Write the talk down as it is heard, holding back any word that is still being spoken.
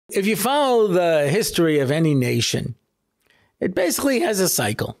If you follow the history of any nation, it basically has a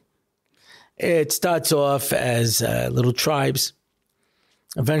cycle. It starts off as little tribes.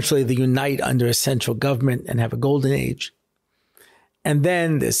 Eventually, they unite under a central government and have a golden age. And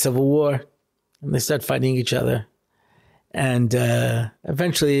then there's civil war, and they start fighting each other. And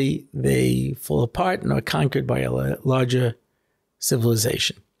eventually, they fall apart and are conquered by a larger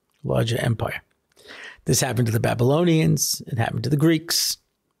civilization, larger empire. This happened to the Babylonians. It happened to the Greeks.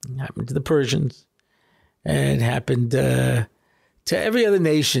 It happened to the Persians. And it happened to every other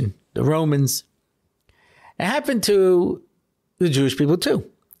nation, the Romans. It happened to the Jewish people too.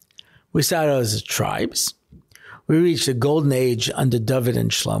 We started out as tribes. We reached a golden age under David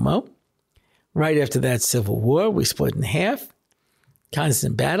and Shlomo. Right after that civil war, we split in half.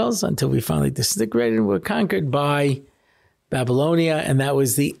 Constant battles until we finally disintegrated and were conquered by Babylonia. And that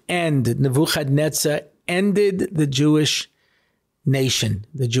was the end. Nebuchadnezzar ended the Jewish nation,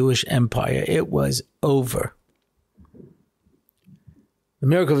 the Jewish empire. It was over. The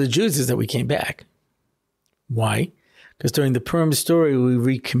miracle of the Jews is that we came back. Why? Because during the Purim story, we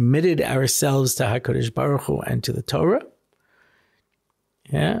recommitted ourselves to HaKadosh Baruch Hu and to the Torah.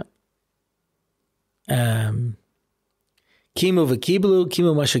 Yeah. Kimu v'kiblu,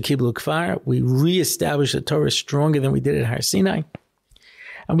 kimu masha kiblu kfar. We reestablished the Torah stronger than we did at Har Sinai.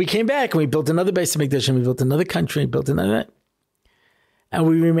 And we came back and we built another Beis HaMikdash and we built another country and built another. And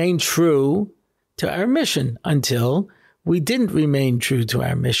we remained true to our mission until we didn't remain true to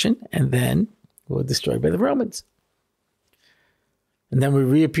our mission, and then we were destroyed by the Romans. And then we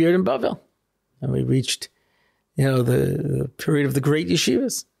reappeared in Bavel, and we reached, the period of the great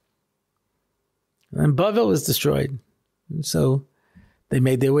yeshivas. And then Bavel was destroyed. And so they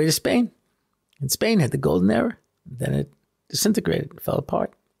made their way to Spain. And Spain had the golden era. Then it disintegrated, fell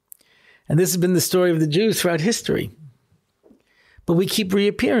apart. And this has been the story of the Jews throughout history. But we keep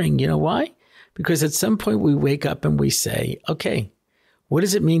reappearing. You know why? Because at some point we wake up and we say, okay, what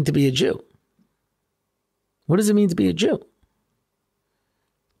does it mean to be a Jew? What does it mean to be a Jew?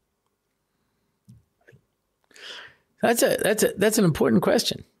 That's an important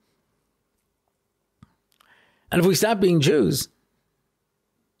question. And if we stop being Jews,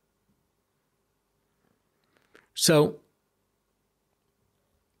 so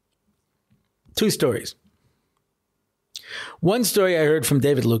two stories. One story I heard from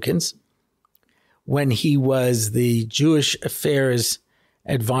David Lukens when he was the Jewish affairs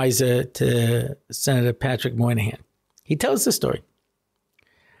advisor to Senator Patrick Moynihan. He tells the story.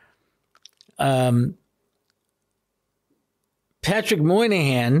 Patrick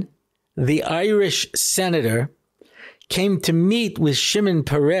Moynihan, the Irish senator, came to meet with Shimon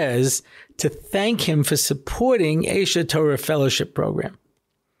Peres to thank him for supporting Aisha Torah Fellowship Program.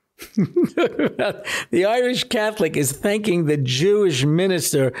 The Irish Catholic is thanking the Jewish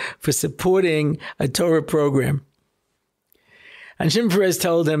minister for supporting a Torah program. And Shimon Peres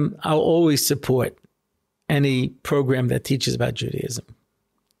told him, I'll always support any program that teaches about Judaism.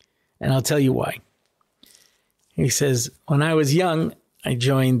 And I'll tell you why. He says, when I was young, I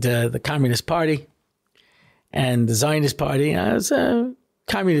joined the Communist Party and the Zionist Party. I was a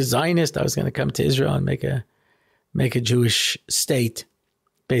communist Zionist. I was going to come to Israel and make a Jewish state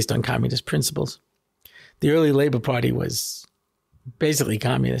based on communist principles. The early Labor Party was basically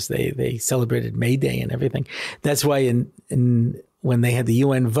communist. They celebrated May Day and everything. That's why when they had the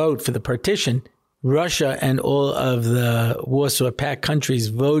UN vote for the partition, Russia and all of the Warsaw Pact countries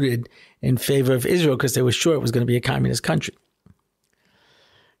voted in favor of Israel because they were sure it was going to be a communist country.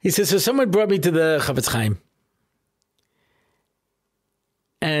 He says, so someone brought me to the Chavetz Chaim.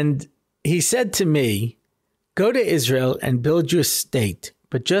 And he said to me, go to Israel and build your state.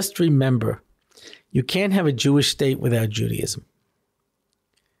 But just remember, you can't have a Jewish state without Judaism.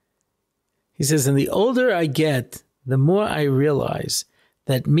 He says, and the older I get, the more I realize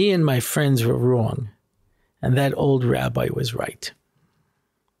that me and my friends were wrong, and that old rabbi was right.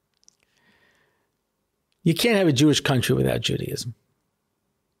 You can't have a Jewish country without Judaism.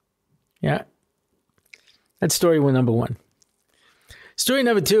 Yeah. That's story number one. Story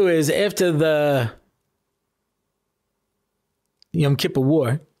number two is after the Yom Kippur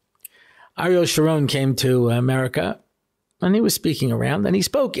War, Ariel Sharon came to America, and he was speaking around, and he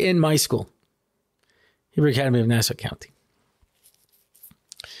spoke in my school, Hebrew Academy of Nassau County.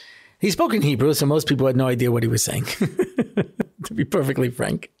 He spoke in Hebrew, so most people had no idea what he was saying, to be perfectly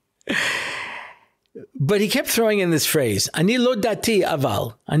frank. But he kept throwing in this phrase, Ani lo dati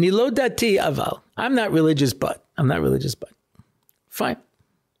aval. Ani lo dati aval. I'm not religious, but. I'm not religious, but. Fine.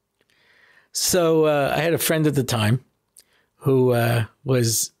 So I had a friend at the time who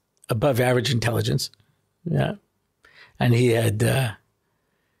was above average intelligence. Yeah. And he had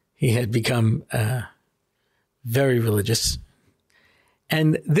He had become very religious.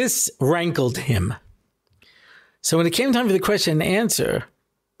 And this rankled him. So when it came time for the question and answer,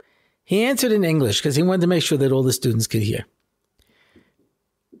 he answered in English because he wanted to make sure that all the students could hear.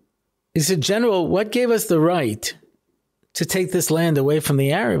 He said, General, what gave us the right to take this land away from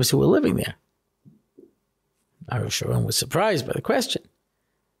the Arabs who were living there? Arusharon was surprised by the question.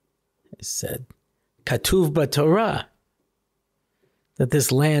 He said, Katuv b'Torah, that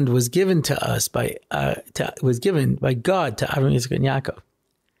this land was given to us was given by God to Avraham, Yitzchak, and Yaakov.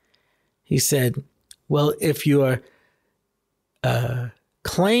 He said, well, if your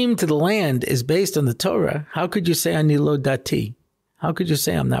claim to the land is based on the Torah, how could you say ani lo dati? How could you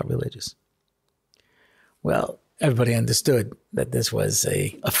say I'm not religious? Well, everybody understood that this was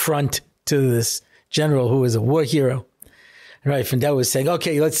an affront to this general who was a war hero. Right, Findel was saying,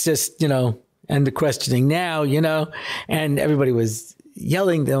 okay, let's just, end the questioning now, and everybody was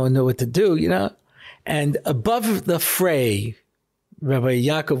yelling, they don't know what to do, and above the fray, Rabbi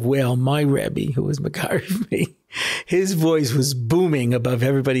Yaakov Weil, my Rebbe, who was Makari of me, his voice was booming above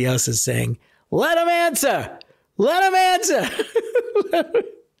everybody else's saying, let him answer! Let him answer!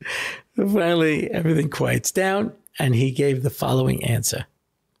 Finally, everything quiets down, and he gave the following answer.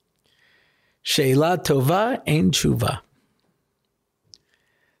 Sheila tova ein tshuva.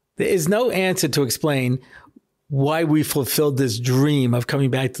 There is no answer to explain why we fulfilled this dream of coming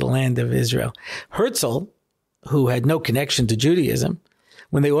back to the land of Israel. Herzl, who had no connection to Judaism,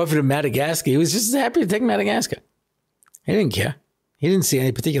 when they offered him Madagascar, he was just happy to take Madagascar. He didn't care. He didn't see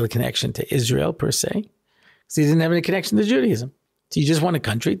any particular connection to Israel per se, because he didn't have any connection to Judaism. So you just want a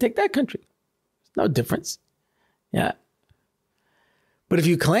country, take that country. No difference. Yeah. But if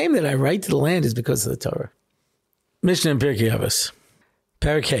you claim that our right to the land is because of the Torah, Mishnah and Pirkei Avos,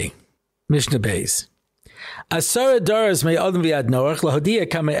 Parakeh, Mishnah Beis. Asara daras me Adam v'ad Noach lahodia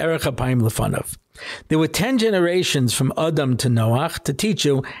kama erech hapayim lefanov. There were 10 generations from Adam to Noach to teach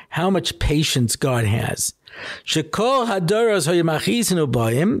you how much patience God has. Shekol hadaras hoyamachisenu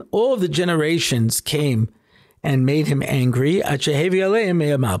b'ayim. All of the generations came and made him angry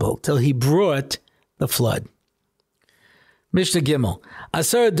till he brought the flood. Mishnah Gimel.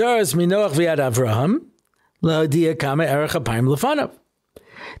 Asar daras minoach v'yad Avraham lahodia kama erech hapayim lefanov.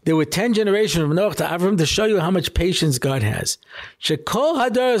 There were 10 generations from Noach to Avraham to show you how much patience God has. Shekol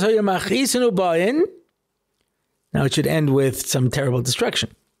hadaras hoyamachisenu b'ayim. Now it should end with some terrible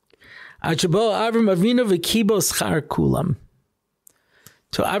destruction. Achabo Avraham avinu v'kibo schar kulam.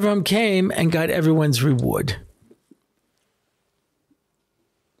 So Avraham came and got everyone's reward.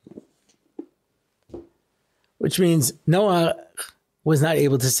 Which means Noah was not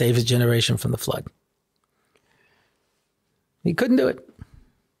able to save his generation from the flood. He couldn't do it.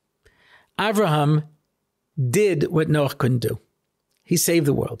 Avraham did what Noah couldn't do. He saved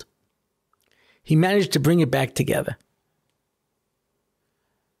the world. He managed to bring it back together.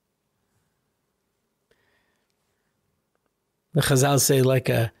 The Chazal say like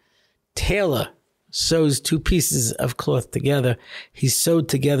a tailor sews 2 pieces of cloth together. He sewed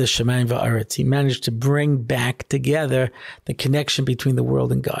together Shemayim va'aretz. He managed to bring back together the connection between the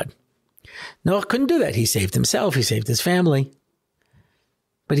world and God. Noah couldn't do that. He saved himself. He saved his family.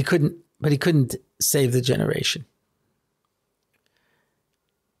 But he couldn't save the generation.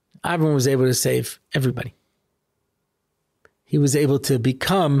 Abraham was able to save everybody. He was able to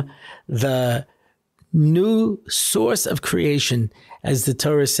become the new source of creation, as the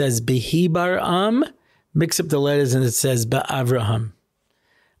Torah says, Behibar Am, mix up the letters and it says Ba'avraham.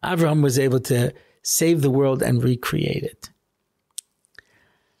 Avraham was able to save the world and recreate it.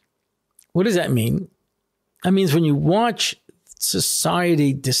 What does that mean? That means when you watch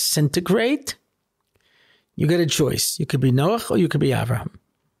society disintegrate, you get a choice. You could be Noach or you could be Avraham.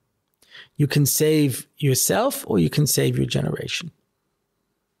 You can save yourself or you can save your generation.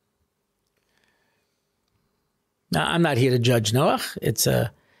 Now, I'm not here to judge Noach. It's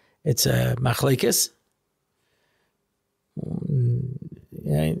a machlekes.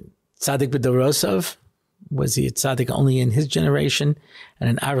 Tzaddik b'dorosov, was he a tzaddik only in his generation? And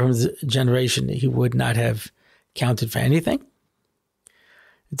in Abraham's generation, he would not have counted for anything.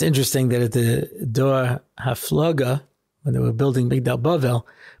 It's interesting that at the Dor HaFloga, when they were building Migdal Bavel,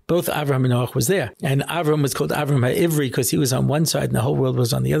 both Avraham and Noach was there. And Avraham was called Avraham HaIvri because he was on one side and the whole world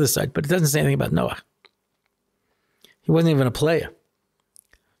was on the other side. But it doesn't say anything about Noach. He wasn't even a player.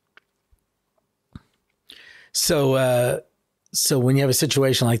 So when you have a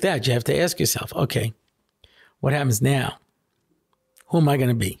situation like that, you have to ask yourself, okay, what happens now? Who am I going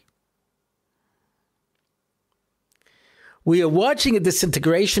to be? We are watching a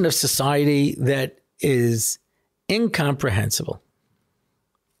disintegration of society that is incomprehensible.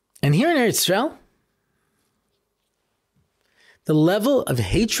 And here in Eretz Israel, the level of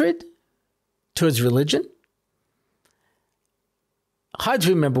hatred towards religion, hard to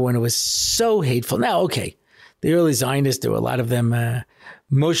remember when it was so hateful. Now, okay, the early Zionists, there were a lot of them.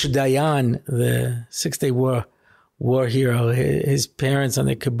 Moshe Dayan, the Six-Day War hero, his parents on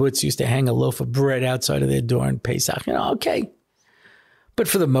the kibbutz used to hang a loaf of bread outside of their door on Pesach. Okay. But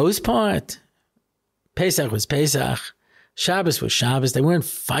for the most part, Pesach was Pesach. Shabbos was Shabbos. They weren't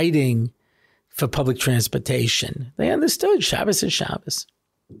fighting for public transportation. They understood Shabbos is Shabbos.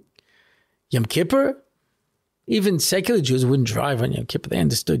 Yom Kippur, even secular Jews wouldn't drive on Yom Kippur. They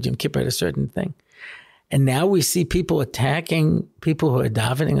understood Yom Kippur had a certain thing. And now we see people attacking people who are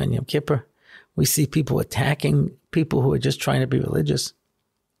davening on Yom Kippur. We see people attacking people who are just trying to be religious.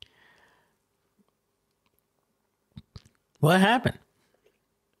 What happened?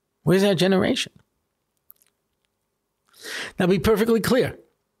 Where's our generation? Now, be perfectly clear.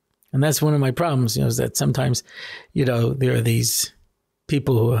 And that's one of my problems, is that sometimes, there are these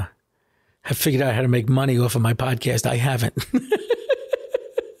people who have figured out how to make money off of my podcast. I haven't.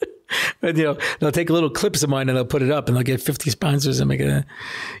 But, they'll take little clips of mine and they'll put it up and they'll get 50 sponsors and make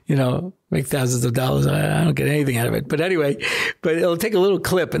thousands of dollars. I don't get anything out of it. But anyway, it'll take a little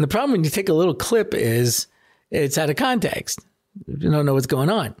clip. And the problem when you take a little clip is it's out of context. You don't know what's going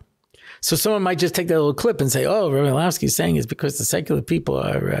on. So someone might just take that little clip and say, oh, Rabbi Orlofsky is saying it's because the secular people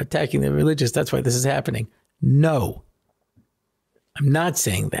are attacking the religious. That's why this is happening. No, I'm not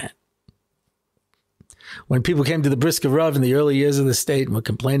saying that. When people came to the Brisker Rav in the early years of the state and were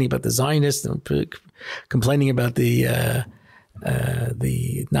complaining about the Zionists and complaining about the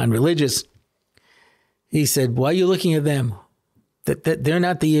non-religious, he said, why are you looking at them? That they're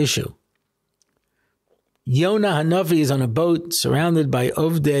not the issue. Yonah Hanavi is on a boat surrounded by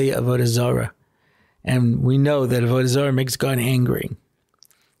Ovdei Avodah Zarah. And we know that Avodah Zarah makes God angry.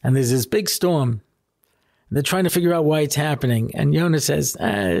 And there's this big storm. They're trying to figure out why it's happening. And Yonah says,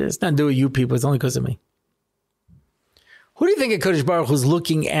 it's not to do with you people. It's only because of me. Who do you think HaKadosh Baruch Hu is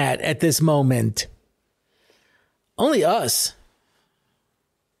looking at this moment? Only us.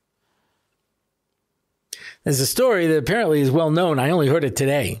 There's a story that apparently is well known. I only heard it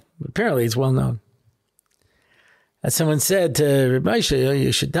today. Apparently it's well known. That someone said to Rabbi Moshe,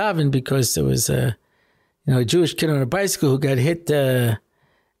 you should daven because there was a Jewish kid on a bicycle who got hit, got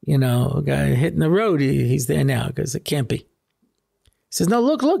hit in the road. He's there now because it can't be. He says, no,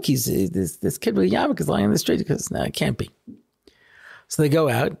 look, this kid with a yarmulke is lying on the street. Because no, it can't be. So they go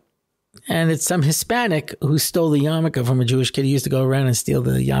out, and it's some Hispanic who stole the yarmulke from a Jewish kid. He used to go around and steal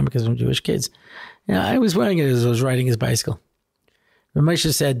the yarmulkes from Jewish kids. I was wearing it as I was riding his bicycle. Rabbi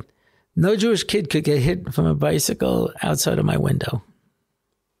Moshe said, no Jewish kid could get hit from a bicycle outside of my window.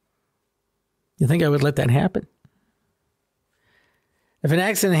 You think I would let that happen? If an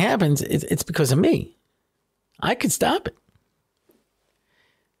accident happens, it's because of me. I could stop it.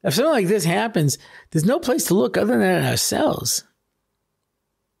 If something like this happens, there's no place to look other than at ourselves.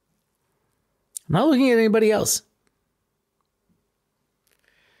 I'm not looking at anybody else.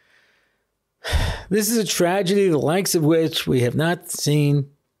 This is a tragedy, the likes of which we have not seen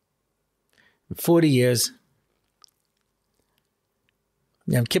in 40 years.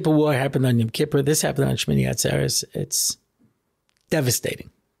 Yom Kippur War happened on Yom Kippur. This happened on Shmini Atzeres. It's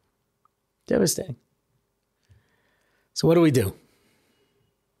devastating. Devastating. So what do we do?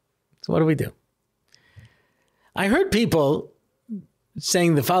 I heard people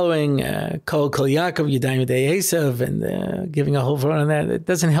saying the following, Kol Yaakov, Yadayim Yadei Esav, and giving a whole vote on that. It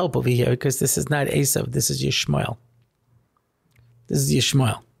doesn't help over here because this is not Esav. This is Yishmael.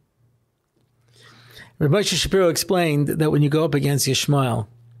 Rabbi Moshe Shapiro explained that when you go up against Yishmael,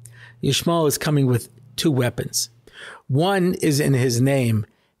 Yishmael is coming with two weapons. One is in his name,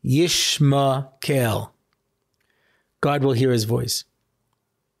 Yishmael. God will hear his voice.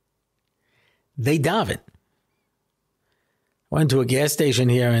 They daven. I went to a gas station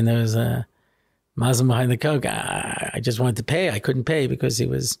here and there was a Muslim behind the Coke. I just wanted to pay. I couldn't pay because he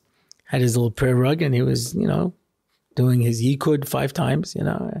had his little prayer rug and he was, doing his yikud 5 times. He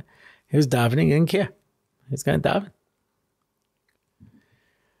was davening. He didn't care. He's going to daven.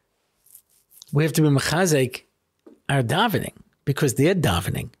 We have to be mechazek our davening because they're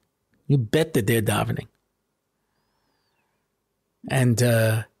davening. You bet that they're davening. And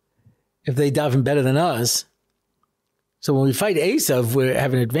if they daven better than us, so when we fight Esav, we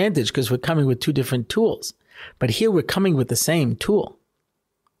have an advantage because we're coming with 2 different tools. But here we're coming with the same tool.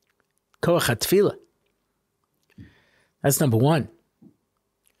 Koach HaTfilah. That's number 1.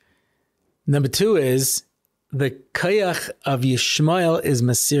 Number 2 is the koach of Yishmael is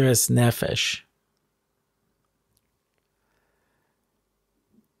Mesiras Nefesh.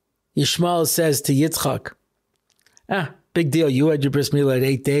 Yishmael says to Yitzchak, big deal. You had your bris milah at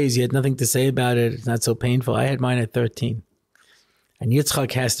 8 days. You had nothing to say about it. It's not so painful. I had mine at 13. And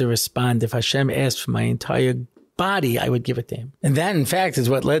Yitzchak has to respond, if Hashem asked for my entire body, I would give it to him. And that, in fact, is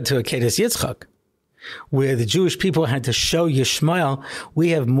what led to Akedas Yitzchak, where the Jewish people had to show Yishmael, we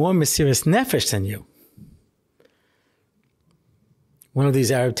have more Mesiras Nefesh than you. One of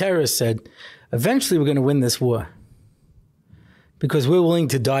these Arab terrorists said, eventually we're going to win this war because we're willing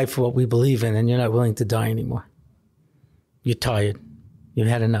to die for what we believe in, and you're not willing to die anymore. You're tired. You've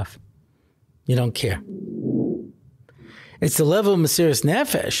had enough. You don't care. It's the level of Mesiras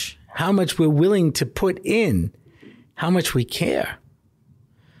Nefesh, how much we're willing to put in, how much we care.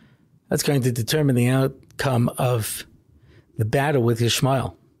 That's going to determine the outcome of the battle with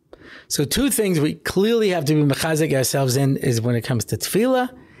Yishmael. So two things we clearly have to be mechazek ourselves in is when it comes to tefillah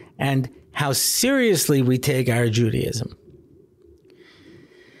and how seriously we take our Judaism.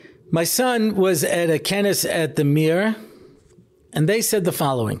 My son was at a kenes at the Mir, and they said the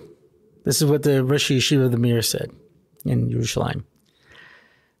following. This is what the Rosh Yeshiva of the Mir said in Yerushalayim.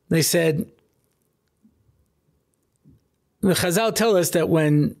 They said, the Chazal tell us that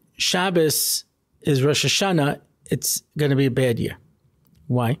when Shabbos is Rosh Hashanah, it's going to be a bad year.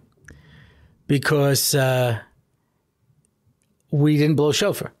 Why? Because we didn't blow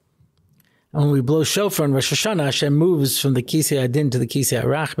shofar. And when we blow shofar on Rosh Hashanah, Hashem moves from the Kisei Adin to the Kisei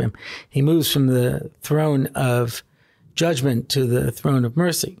Arachmim. He moves from the throne of judgment to the throne of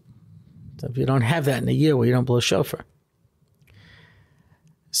mercy. So if you don't have that in a year where you don't blow shofar.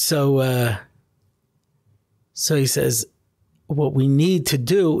 So he says, what we need to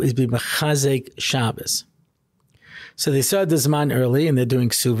do is be mechazek Shabbos. So they started the Zman early, and they're doing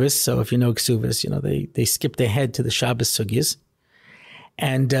Ksuvas. So if you know Ksuvas, they skipped ahead to the Shabbos Sugyas.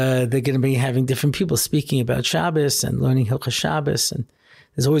 And they're going to be having different people speaking about Shabbos and learning Hilchas Shabbos. And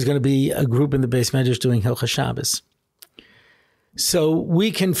there's always going to be a group in the Beis Medrash doing Hilchas Shabbos. So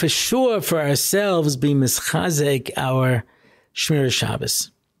we can for sure for ourselves be mischazek our Shmir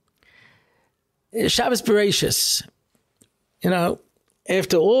Shabbos. Shabbos Bereshis.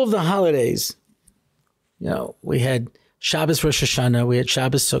 After all of the holidays, we had Shabbos Rosh Hashanah, we had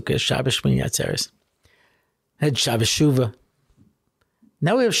Shabbos Sukkot, Shabbos Shmini Atzeres, had Shabbos Shuvah.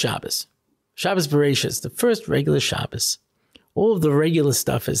 Now we have Shabbos. Shabbos Bereshis, the first regular Shabbos. All of the regular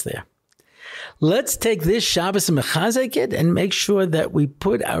stuff is there. Let's take this Shabbos and mechazek it and make sure that we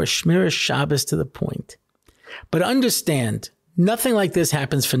put our Shmira Shabbos to the point. But understand, nothing like this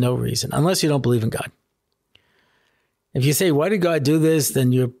happens for no reason, unless you don't believe in God. If you say, why did God do this?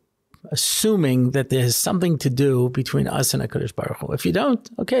 Then you're assuming that there's something to do between us and HaKadosh Baruch Hu. If you don't,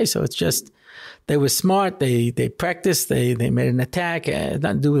 okay, so it's just, they were smart, they practiced, they made an attack, nothing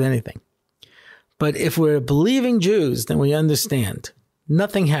to do with anything. But if we're believing Jews, then we understand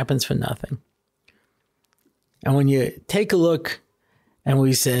nothing happens for nothing. And when you take a look, and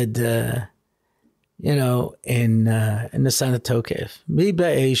we said, in the Sana Tokef, mi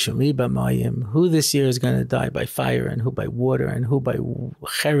ba'esh, mi ba'mayim, who this year is going to die by fire, and who by water, and who by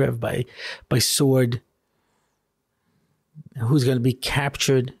cherev, by sword, who's going to be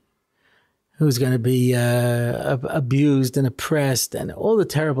captured, who's going to be abused and oppressed, and all the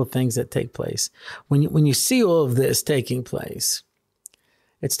terrible things that take place. When you see all of this taking place,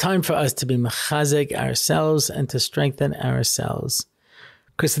 it's time for us to be mechazek ourselves and to strengthen ourselves.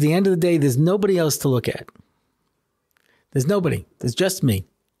 Because at the end of the day, there's nobody else to look at. There's nobody. There's just me.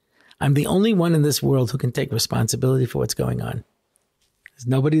 I'm the only one in this world who can take responsibility for what's going on. There's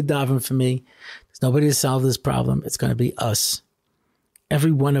nobody to daven for me. There's nobody to solve this problem. It's going to be us.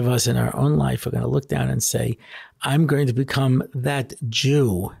 Every one of us in our own life are going to look down and say, I'm going to become that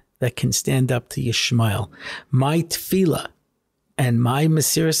Jew that can stand up to Yishmael. My tefillah and my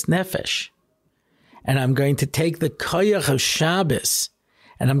Mesiras Nefesh. And I'm going to take the koyach of Shabbos,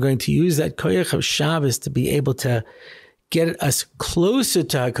 and I'm going to use that koyach of Shabbos to be able to get us closer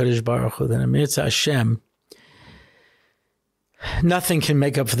to HaKadosh Baruch Hu than Amir Hashem. Nothing can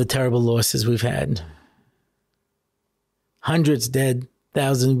make up for the terrible losses we've had. Hundreds dead,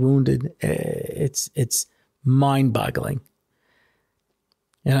 thousands wounded. It's mind-boggling.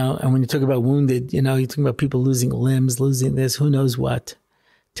 And when you talk about wounded, you're talking about people losing limbs, losing this, who knows what.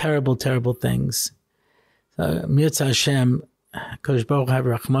 Terrible, terrible things. Mirza Hashem, Kodesh Baruch Hu have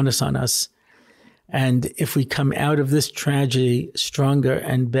Rachmanis on us. And if we come out of this tragedy stronger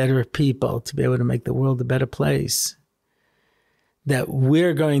and better people to be able to make the world a better place, that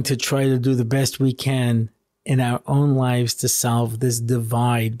we're going to try to do the best we can in our own lives to solve this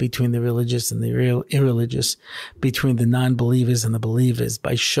divide between the religious and the irreligious, between the non-believers and the believers,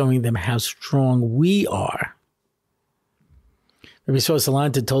 by showing them how strong we are. Rabbi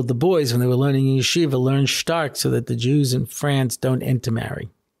Salanta told the boys when they were learning in yeshiva, learn stark so that the Jews in France don't intermarry.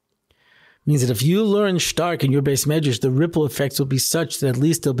 It means that if you learn stark in your base measures, the ripple effects will be such that at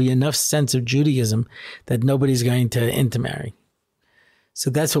least there'll be enough sense of Judaism that nobody's going to intermarry. So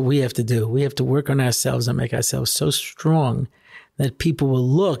that's what we have to do. We have to work on ourselves and make ourselves so strong that people will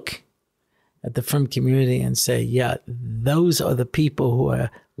look at the frum community and say, yeah, those are the people who are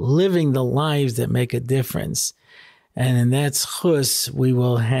living the lives that make a difference. And in that schus, we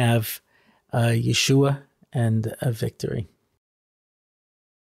will have Yeshua and a victory.